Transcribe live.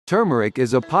Turmeric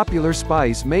is a popular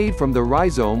spice made from the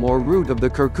rhizome or root of the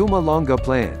Curcuma longa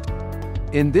plant.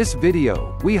 In this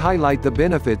video, we highlight the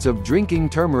benefits of drinking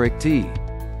turmeric tea.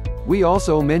 We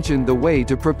also mention the way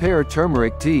to prepare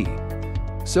turmeric tea.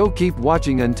 So keep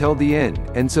watching until the end,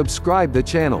 and subscribe the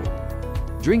channel.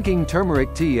 Drinking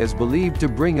turmeric tea is believed to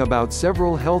bring about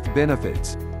several health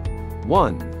benefits.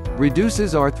 1.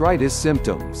 Reduces arthritis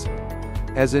symptoms.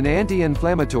 As an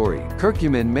anti-inflammatory,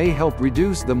 curcumin may help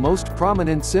reduce the most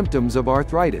prominent symptoms of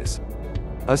arthritis.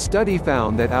 A study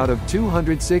found that out of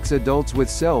 206 adults with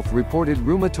self-reported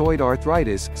rheumatoid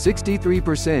arthritis,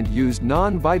 63% used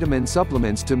non-vitamin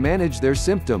supplements to manage their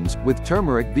symptoms, with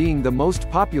turmeric being the most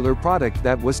popular product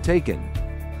that was taken.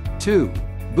 2.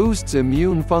 Boosts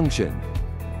immune function.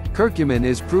 Curcumin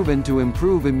is proven to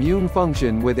improve immune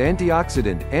function with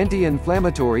antioxidant,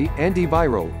 anti-inflammatory,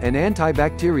 antiviral, and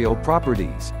antibacterial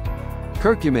properties.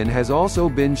 Curcumin has also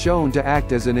been shown to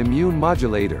act as an immune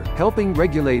modulator, helping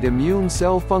regulate immune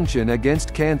cell function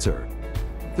against cancer.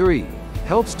 3.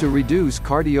 Helps to reduce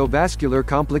cardiovascular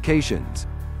complications.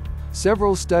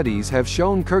 Several studies have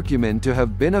shown curcumin to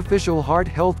have beneficial heart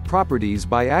health properties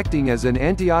by acting as an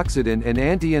antioxidant and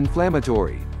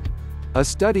anti-inflammatory. A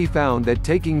study found that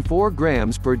taking 4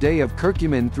 grams per day of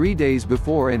curcumin 3 days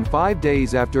before and 5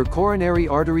 days after coronary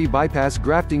artery bypass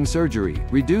grafting surgery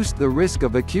reduced the risk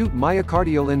of acute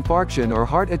myocardial infarction or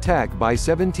heart attack by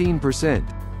 17%.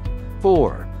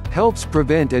 4. Helps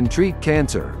prevent and treat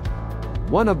cancer.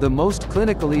 One of the most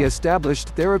clinically established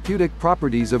therapeutic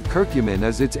properties of curcumin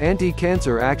is its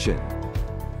anti-cancer action.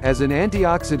 As an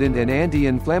antioxidant and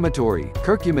anti-inflammatory,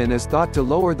 curcumin is thought to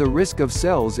lower the risk of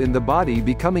cells in the body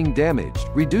becoming damaged,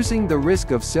 reducing the risk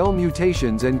of cell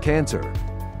mutations and cancer.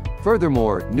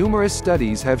 Furthermore, numerous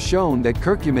studies have shown that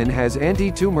curcumin has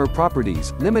anti-tumor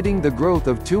properties, limiting the growth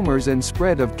of tumors and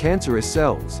spread of cancerous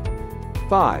cells.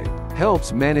 5.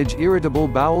 Helps manage irritable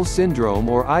bowel syndrome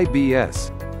or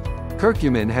IBS.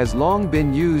 Curcumin has long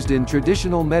been used in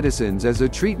traditional medicines as a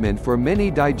treatment for many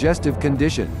digestive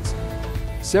conditions.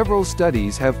 Several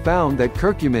studies have found that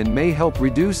curcumin may help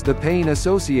reduce the pain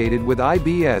associated with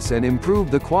IBS and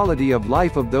improve the quality of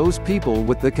life of those people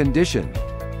with the condition.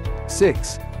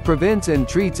 6. Prevents and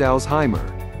treats Alzheimer.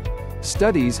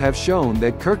 Studies have shown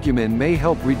that curcumin may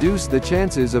help reduce the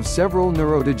chances of several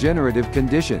neurodegenerative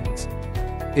conditions.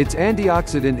 Its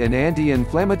antioxidant and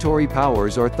anti-inflammatory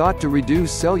powers are thought to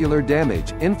reduce cellular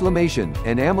damage, inflammation,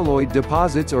 and amyloid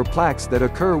deposits or plaques that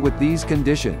occur with these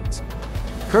conditions.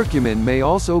 Curcumin may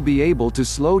also be able to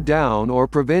slow down or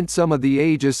prevent some of the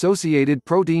age-associated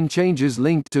protein changes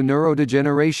linked to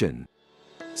neurodegeneration.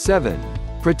 7.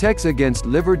 Protects against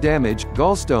liver damage,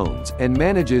 gallstones, and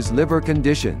manages liver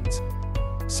conditions.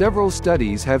 Several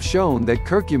studies have shown that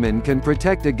curcumin can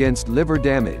protect against liver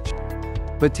damage.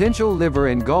 Potential liver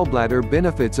and gallbladder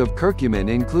benefits of curcumin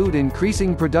include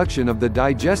increasing production of the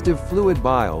digestive fluid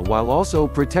bile while also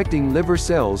protecting liver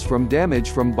cells from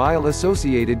damage from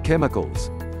bile-associated chemicals.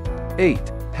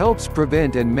 8. Helps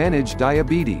prevent and manage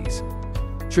diabetes.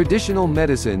 Traditional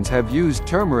medicines have used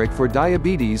turmeric for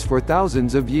diabetes for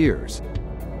thousands of years.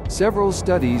 Several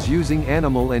studies using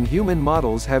animal and human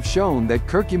models have shown that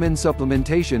curcumin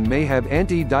supplementation may have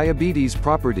anti-diabetes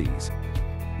properties.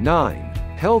 9.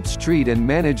 Helps treat and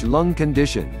manage lung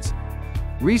conditions.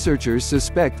 Researchers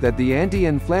suspect that the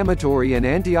anti-inflammatory and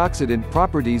antioxidant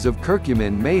properties of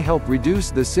curcumin may help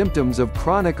reduce the symptoms of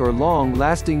chronic or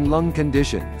long-lasting lung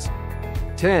conditions.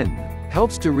 10.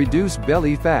 Helps to reduce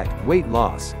belly fat, weight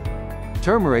loss.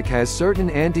 Turmeric has certain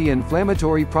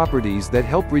anti-inflammatory properties that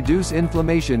help reduce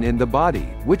inflammation in the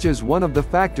body, which is one of the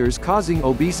factors causing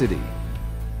obesity.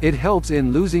 It helps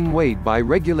in losing weight by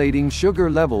regulating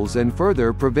sugar levels and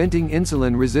further preventing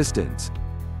insulin resistance.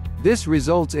 This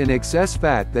results in excess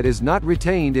fat that is not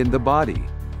retained in the body.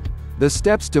 The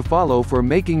steps to follow for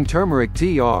making turmeric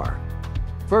tea are: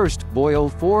 First, boil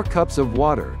 4 cups of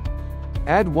water.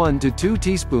 Add 1 to 2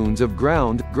 teaspoons of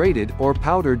ground, grated, or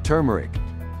powdered turmeric.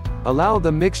 Allow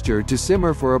the mixture to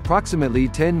simmer for approximately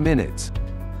 10 minutes.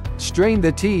 Strain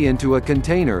the tea into a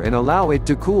container and allow it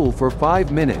to cool for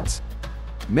 5 minutes.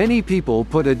 Many people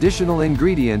put additional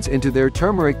ingredients into their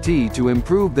turmeric tea to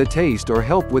improve the taste or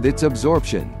help with its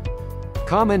absorption.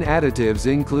 Common additives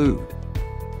include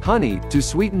honey, to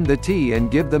sweeten the tea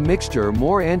and give the mixture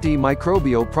more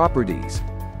antimicrobial properties.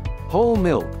 Whole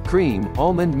milk, cream,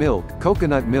 almond milk,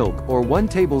 coconut milk, or 1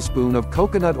 tablespoon of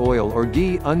coconut oil or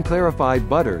ghee, unclarified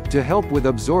butter, to help with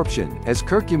absorption, as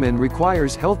curcumin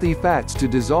requires healthy fats to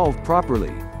dissolve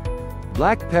properly.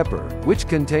 Black pepper, which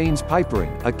contains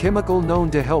piperine, a chemical known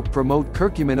to help promote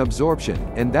curcumin absorption,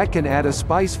 and that can add a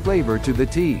spice flavor to the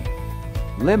tea.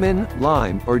 lemon,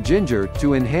 lime, or ginger,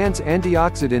 to enhance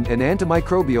antioxidant and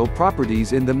antimicrobial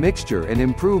properties in the mixture and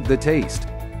improve the taste.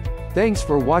 Thanks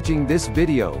for watching this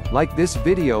video. Like this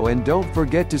video and don't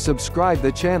forget to subscribe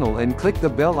the channel and click the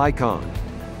bell icon.